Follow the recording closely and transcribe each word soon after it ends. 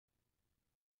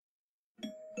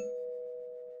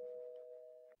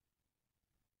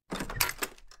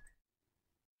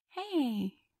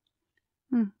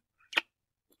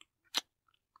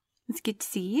It's good to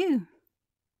see you.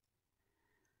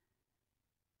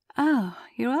 Oh,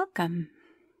 you're welcome.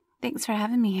 Thanks for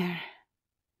having me here.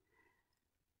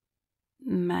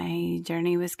 My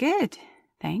journey was good,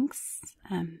 thanks.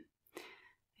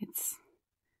 It's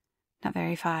not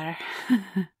very far.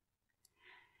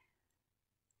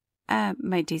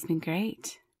 My day's been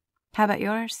great. How about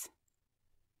yours?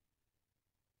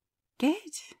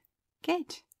 Good,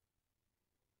 good.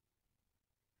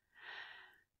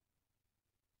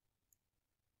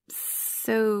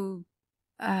 So,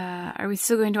 are we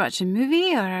still going to watch a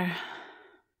movie, or?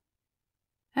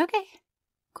 Okay,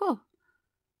 cool.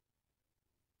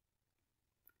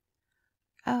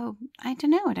 Oh, I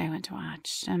don't know what I want to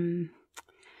watch.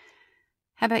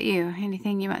 How about you?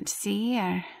 Anything you want to see,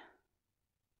 or?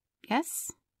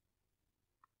 Yes?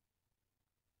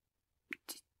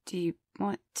 Do you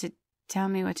want to tell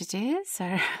me what it is,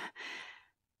 or?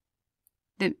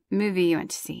 The movie you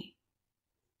want to see?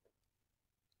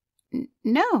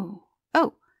 No.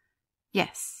 Oh,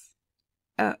 yes.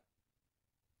 Are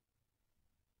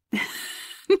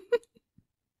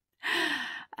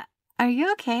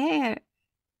you okay?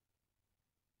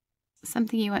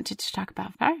 Something you wanted to talk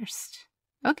about first?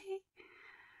 Okay.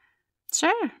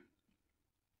 Sure.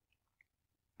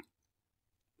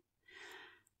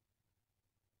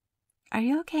 Are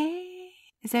you okay?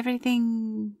 Is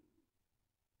everything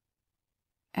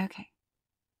okay?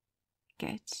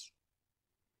 Good.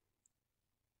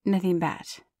 Nothing bad.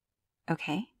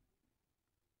 Okay.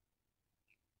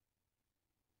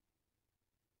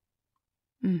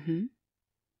 Mm-hmm.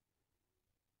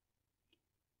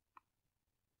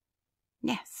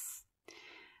 Yes.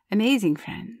 Amazing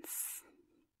friends.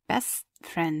 Best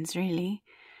friends, really.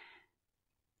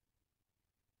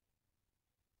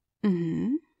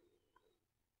 Mm-hmm.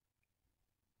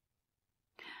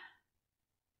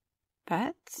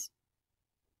 But.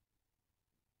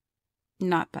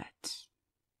 Not but.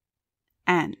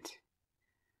 And.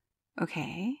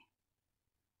 Okay.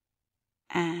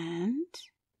 And.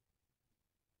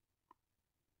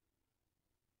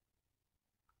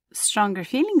 Stronger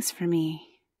feelings for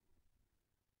me.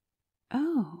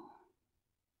 Oh.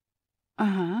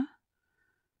 Uh-huh.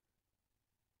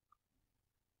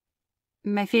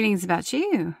 My feelings about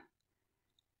you.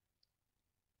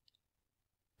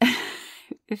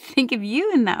 Think of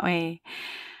you in that way.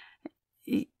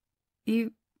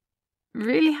 You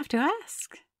really have to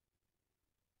ask.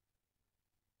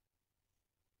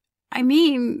 I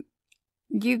mean,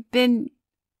 you've been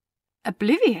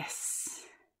oblivious.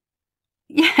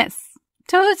 Yes,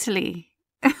 totally.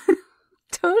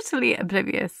 Totally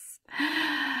oblivious.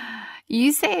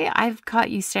 You say I've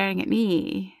caught you staring at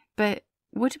me, but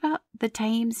what about the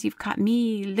times you've caught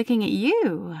me looking at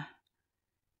you?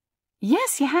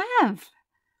 Yes, you have.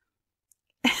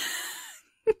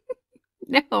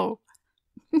 No.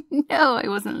 No, I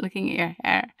wasn't looking at your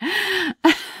hair.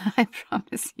 I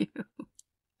promise you.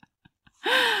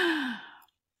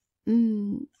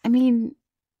 I mean,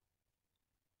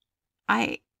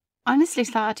 I honestly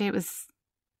thought it was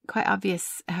quite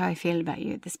obvious how I feel about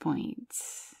you at this point.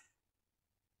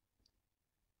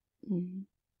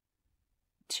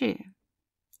 True.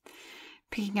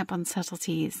 Picking up on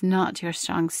subtlety is not your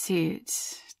strong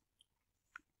suit.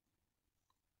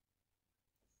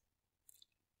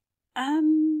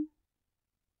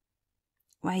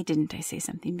 Why didn't I say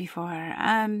something before?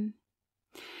 I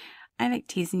like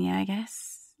teasing you, I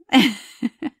guess.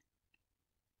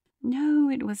 No,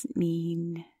 it wasn't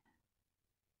mean.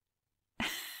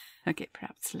 Okay,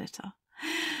 perhaps a little.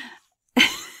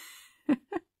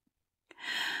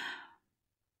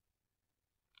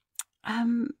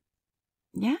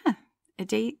 Yeah, a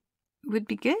date would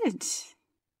be good.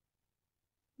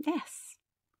 Yes,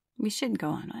 we should go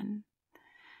on one.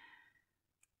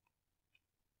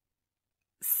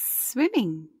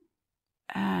 Swimming.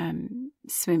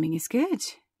 Swimming is good.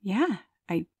 Yeah,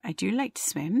 I do like to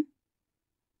swim.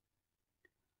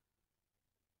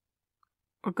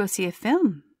 Or go see a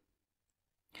film.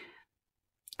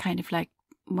 Kind of like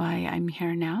why I'm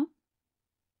here now.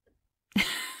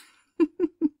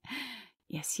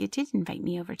 Yes, you did invite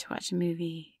me over to watch a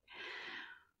movie.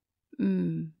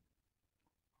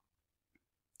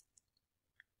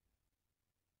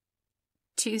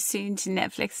 Too soon to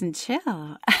Netflix and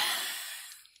chill.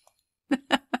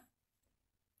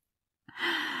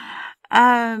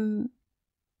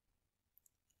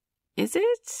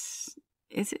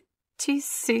 Is it too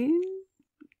soon?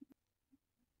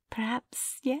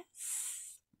 Perhaps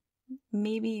yes.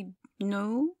 Maybe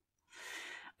no.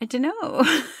 I don't know.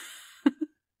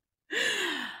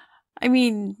 I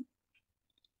mean,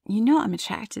 you know I'm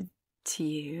attracted to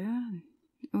you.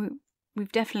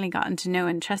 we've definitely gotten to know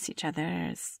and trust each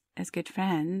other as good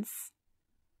friends.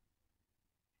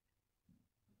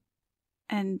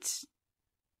 And,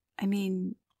 I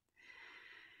mean,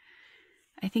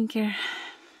 I think you're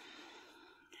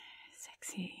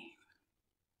sexy.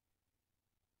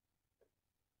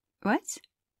 What?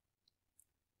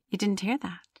 You didn't hear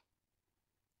that?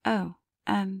 Oh,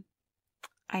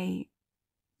 I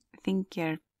think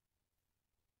you're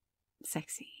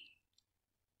sexy.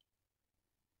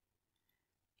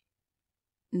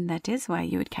 That is why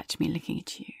you would catch me looking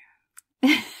at you.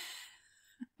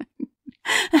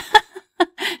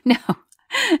 No,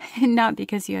 not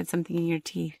because you had something in your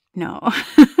teeth. No.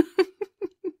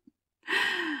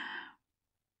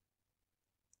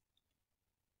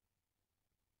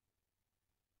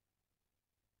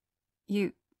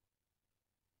 You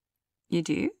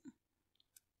do?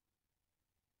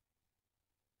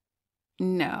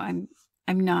 No,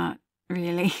 I'm not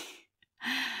really.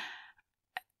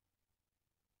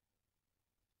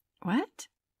 What?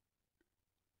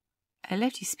 I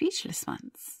left you speechless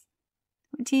once.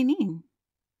 What do you mean?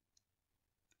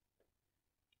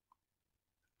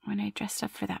 When I dressed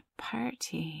up for that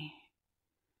party.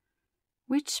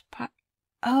 Which part?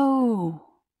 Oh,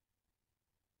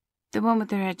 the one with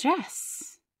the red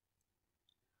dress.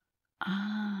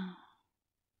 Ah.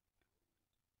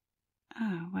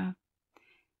 Oh, well,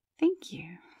 thank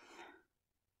you.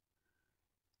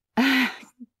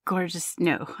 Gorgeous.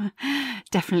 No,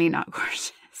 definitely not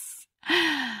gorgeous.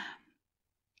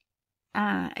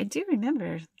 I do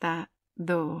remember that,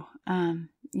 though,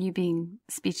 you being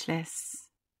speechless.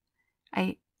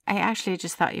 I actually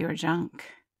just thought you were drunk.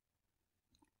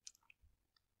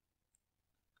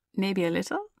 Maybe a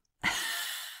little?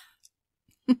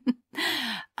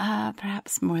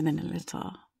 Perhaps more than a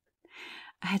little.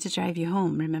 I had to drive you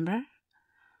home, remember?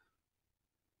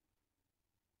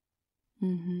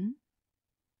 Mm-hmm.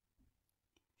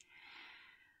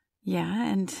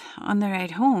 Yeah, and on the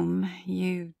ride home,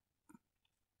 you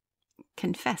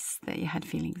confessed that you had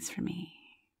feelings for me.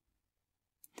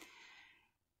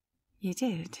 You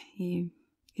did. You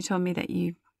told me that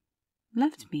you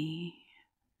loved me,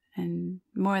 and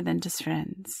more than just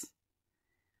friends.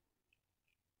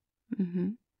 Mm-hmm.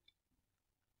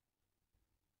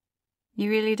 You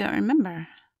really don't remember.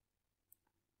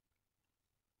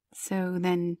 So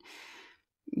then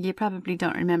you probably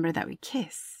don't remember that we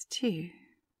kissed, too.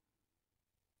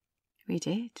 We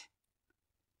did.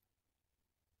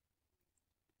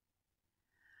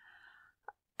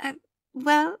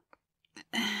 Well,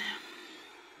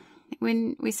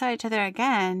 when we saw each other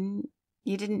again,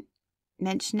 you didn't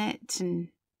mention it, and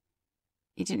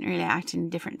you didn't really act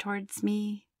indifferent towards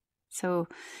me. So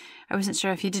I wasn't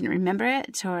sure if you didn't remember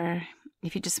it or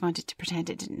if you just wanted to pretend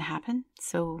it didn't happen.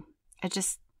 So I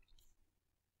just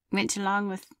went along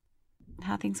with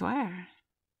how things were.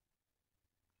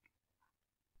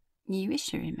 You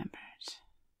wish you remembered.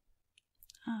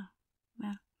 Oh,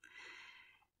 well,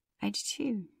 I do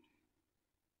too.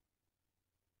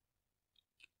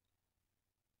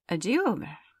 A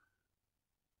do-over?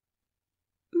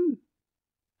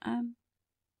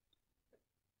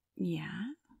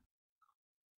 Yeah.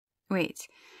 Wait,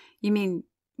 you mean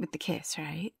with the kiss,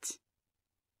 right?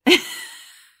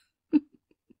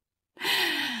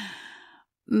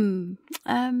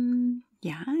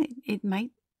 Yeah, it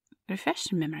might refresh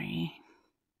the memory.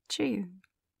 True.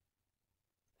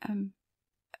 Uh,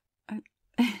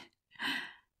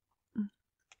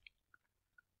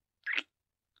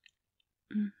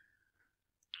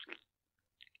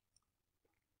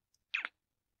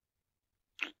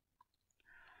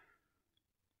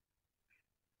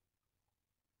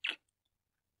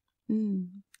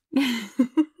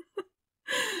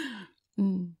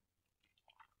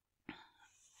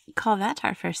 Call that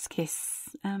our first kiss.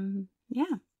 Yeah,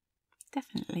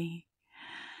 definitely.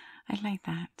 I like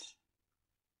that.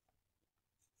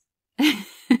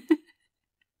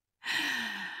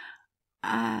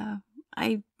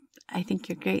 I think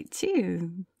you're great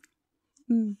too.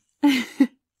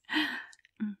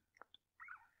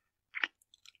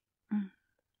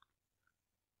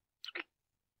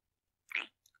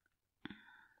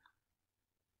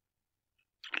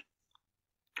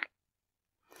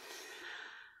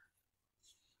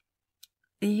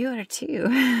 You are too.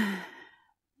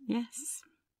 Yes,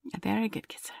 a very good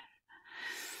kisser.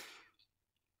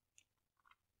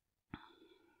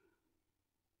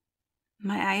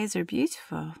 My eyes are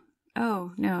beautiful.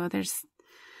 Oh, no, there's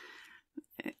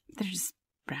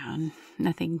brown.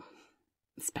 Nothing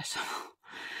special.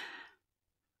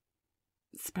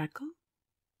 Sparkle?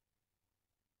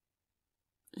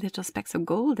 Little specks of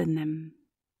gold in them.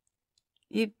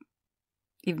 You've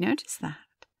noticed that?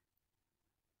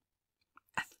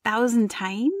 6,000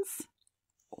 times?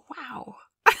 Wow.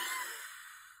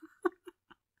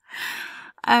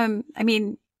 I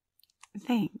mean,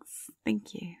 thanks.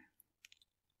 Thank you.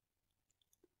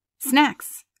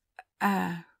 Snacks.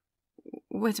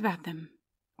 What about them?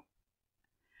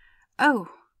 Oh,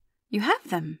 you have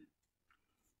them.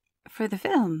 For the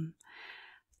film.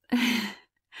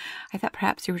 I thought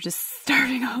perhaps you were just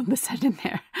starving all of a sudden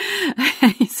there.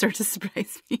 You sort of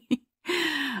surprised me.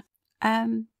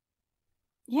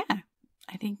 Yeah,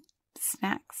 I think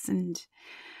snacks and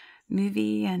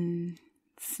movie and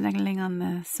snuggling on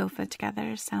the sofa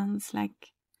together sounds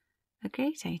like a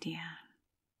great idea.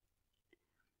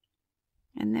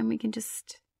 And then we can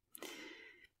just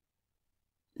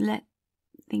let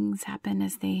things happen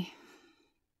as they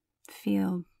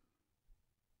feel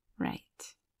right.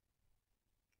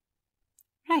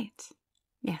 Right.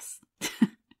 Yes.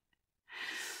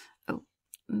 Oh.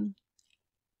 Mm.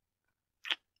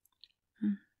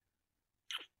 Mm.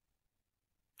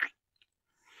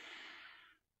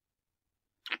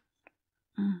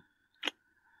 Mm.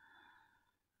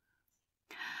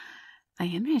 I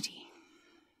am ready.